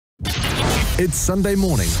It's Sunday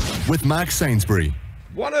morning with Mark Sainsbury.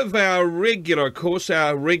 One of our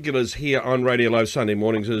regulars here on Radio Live Sunday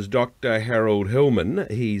mornings is Dr. Harold Hillman.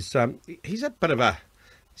 He's a bit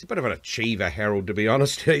of an achiever, Harold, to be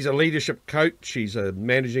honest. He's a leadership coach, he's a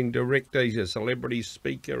managing director, he's a celebrity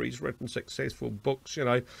speaker, he's written successful books, you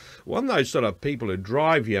know. One of those sort of people who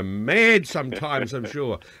drive you mad sometimes, I'm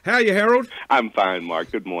sure. How are you, Harold? I'm fine,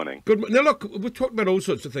 Mark. Good morning. Good. Now, look, we're talking about all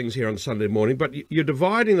sorts of things here on Sunday morning, but you're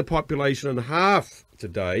dividing the population in half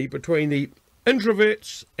today between the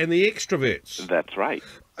introverts and the extroverts. That's right.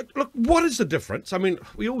 Look, what is the difference? I mean,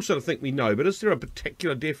 we all sort of think we know, but is there a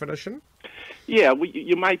particular definition? Yeah,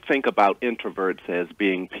 you might think about introverts as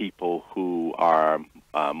being people who are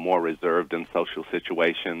more reserved in social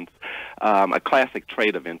situations. A classic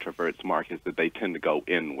trait of introverts, Mark, is that they tend to go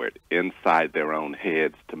inward, inside their own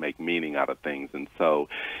heads to make meaning out of things. And so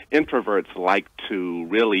introverts like to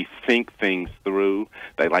really think things through.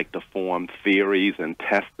 They like to form theories and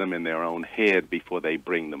test them in their own head before they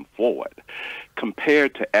bring them forward,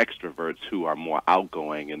 compared to extroverts who are more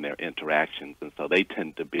outgoing in their interactions. And so they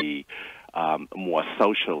tend to be more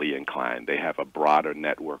socially inclined. They have a broader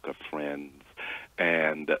network of friends,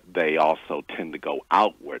 and they also tend to go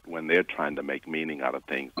outward when they're trying to make meaning out of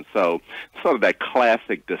things. And so sort of that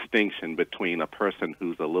classic distinction between a person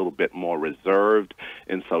who's a little bit more reserved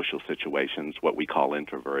in social situations, what we call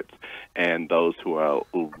introverts, and those who are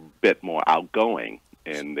a bit more outgoing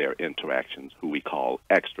in their interactions, who we call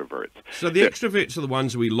extroverts. So the extroverts are the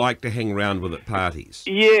ones we like to hang around with at parties.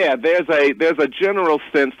 Yeah, there's a general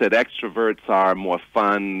sense that extroverts are more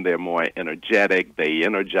fun, they're more energetic, they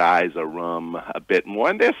energize a room a bit more,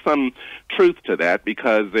 and there's some truth to that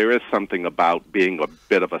because there is something about being a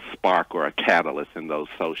bit of a spark or a catalyst in those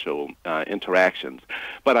social interactions.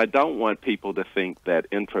 But I don't want people to think that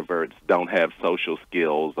introverts don't have social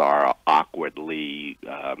skills, are awkwardly,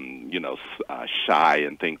 shy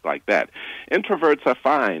and things like that. Introverts are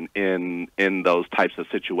fine in those types of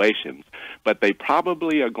situations, but they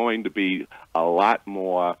probably are going to be a lot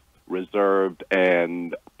more reserved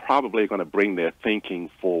and probably going to bring their thinking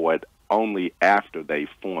forward only after they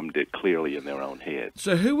formed it clearly in their own head.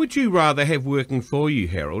 So who would you rather have working for you,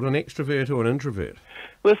 Harold, an extrovert or an introvert?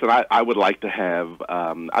 Listen, I would like to have,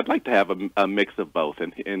 I'd like to have a mix of both,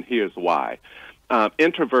 and here's why.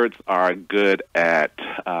 Introverts are good at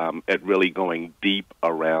really going deep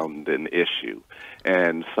around an issue.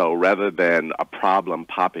 And so rather than a problem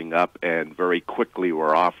popping up and very quickly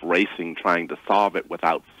we're off racing trying to solve it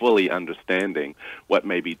without fully understanding what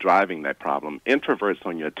may be driving that problem, introverts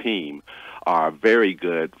on your team are very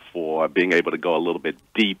good for being able to go a little bit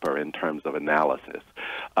deeper in terms of analysis.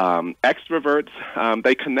 Extroverts,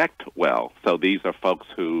 they connect well. So these are folks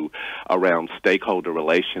who, around stakeholder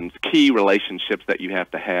relations, key relationships that you have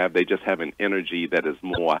to have, they just have an energy that is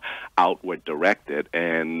more outward directed.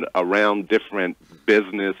 And around different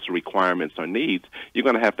business requirements or needs, you're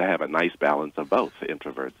going to have a nice balance of both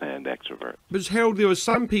introverts and extroverts. But Harold, there are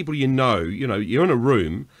some people you're in a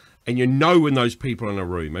room, and you know when those people are in a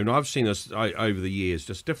room. I mean, I've seen this over the years.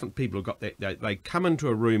 Just different people have got that. They come into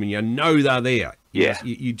a room and you know they're there. Yeah.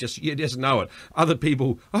 You just know it. Other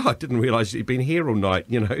people, I didn't realise you'd been here all night.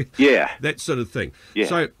 Yeah. That sort of thing. Yeah.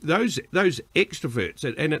 So those extroverts,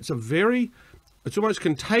 and it's almost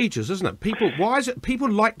contagious, isn't it? Why is it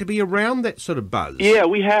people like to be around that sort of buzz? Yeah,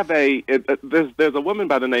 we have there's a woman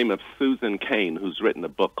by the name of Susan Cain who's written a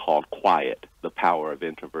book called Quiet, The Power of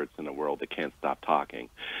Introverts in a World That Can't Stop Talking.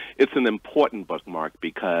 It's an important bookmark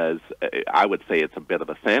because I would say it's a bit of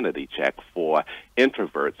a sanity check for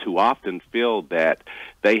introverts who often feel that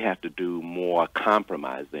they have to do more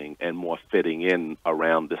compromising and more fitting in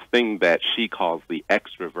around this thing that she calls the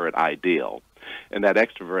extrovert ideal. And that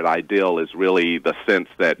extrovert ideal is really the sense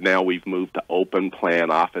that now we've moved to open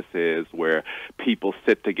plan offices where people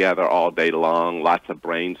sit together all day long, lots of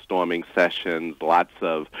brainstorming sessions, lots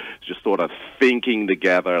of just sort of thinking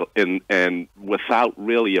together, and without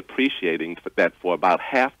really appreciating that for about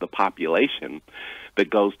half the population that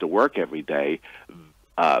goes to work every day,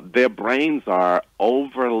 their brains are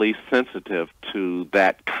overly sensitive to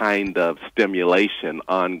that kind of stimulation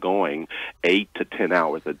ongoing 8 to 10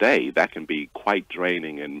 hours a day. That can be quite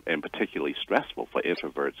draining and particularly stressful for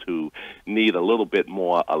introverts who need a little bit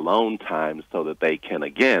more alone time so that they can,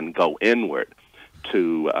 again, go inward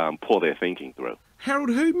to pull their thinking through. Harold,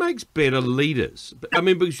 who makes better leaders? I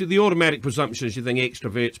mean, because the automatic presumption is you think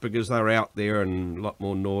extroverts because they're out there and a lot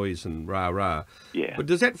more noise and rah-rah. Yeah. But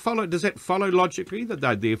does that follow logically that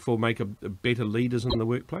they therefore make a better leaders in the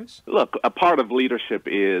workplace? Look, a part of leadership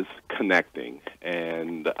is connecting,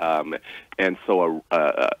 and so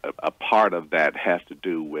a part of that has to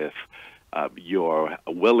do with your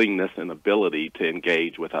willingness and ability to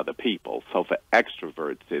engage with other people. So for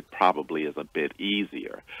extroverts, it probably is a bit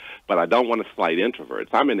easier. But I don't want to slight introverts.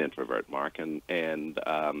 I'm an introvert, Mark, and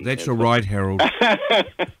that's all right, Harold.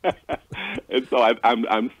 And so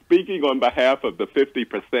I'm speaking on behalf of the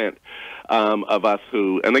 50% of us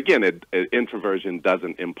who, and again, introversion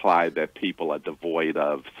doesn't imply that people are devoid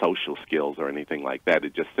of social skills or anything like that.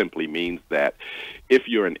 It just simply means that if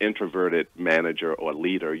you're an introverted manager or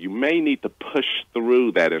leader, you may need to push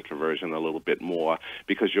through that introversion a little bit more,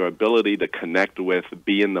 because your ability to connect with,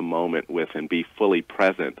 be in the moment with, and be fully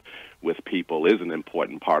present with people is an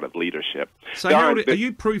important part of leadership. So, Harold, are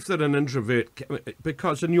you proof that an introvert,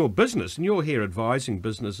 because in your business, and you're here advising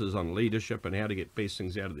businesses on leadership and how to get best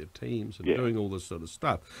things out of their teams and doing all this sort of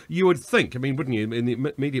stuff, you would think, I mean, wouldn't you, and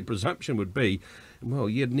the immediate presumption would be, well,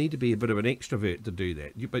 you'd need to be a bit of an extrovert to do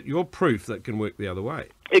that. But you're proof that can work the other way.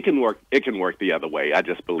 It can work the other way. I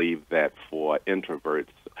just believe that for introverts,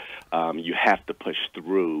 you have to push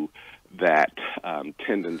through that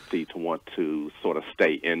tendency to want to sort of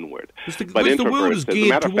stay inward. But the world is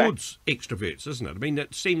geared towards extroverts, isn't it? I mean,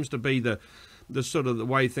 that seems to be the sort of the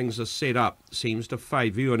way things are set up seems to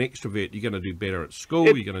favour you. An extrovert, you're going to do better at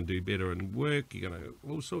school, you're going to do better in work, you're going to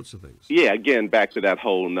all sorts of things. Yeah, again, back to that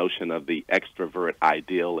whole notion of the extrovert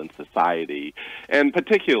ideal in society, and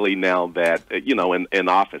particularly now that, you know, in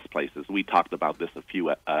office places, we talked about this a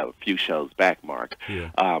few shows back, Mark,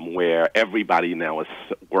 where everybody now is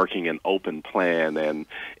working an open plan, and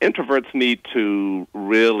introverts need to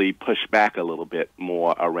really push back a little bit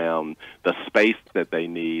more around the space that they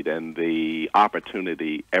need and the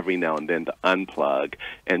opportunity every now and then to unplug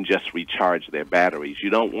and just recharge their batteries.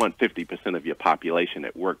 You don't want 50% of your population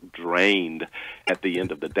at work drained at the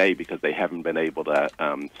end of the day because they haven't been able to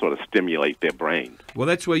sort of stimulate their brain. Well,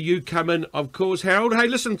 that's where you come in, of course, Harold. Hey,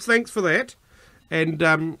 listen, thanks for that. And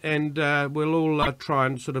we'll all try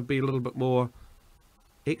and sort of be a little bit more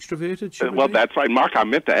extroverted. Well, that's right, Mark. I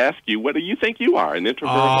meant to ask you, what do you think you are, an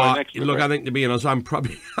introvert or an extrovert? Look, I think, to be honest, I'm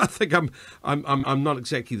not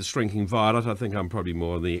exactly the shrinking violet. I think I'm probably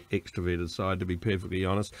more on the extroverted side, to be perfectly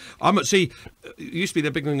honest. It used to be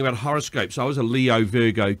that big thing about horoscopes. I was a Leo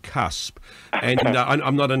Virgo cusp, and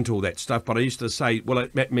I'm not into all that stuff. But I used to say, well,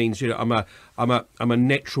 that means, you know, I'm a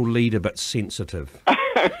natural leader but sensitive.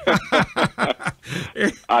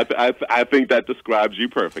 I think that describes you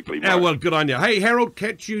perfectly, Mark. Yeah, well, good on you. Hey, Harold,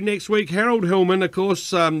 catch you next week. Harold Hillman, of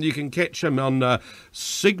course, you can catch him on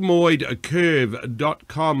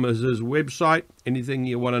sigmoidcurve.com is his website. Anything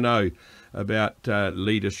you want to know about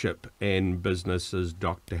leadership and business is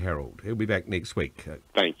Dr. Harold. He'll be back next week.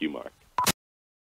 Thank you, Mark.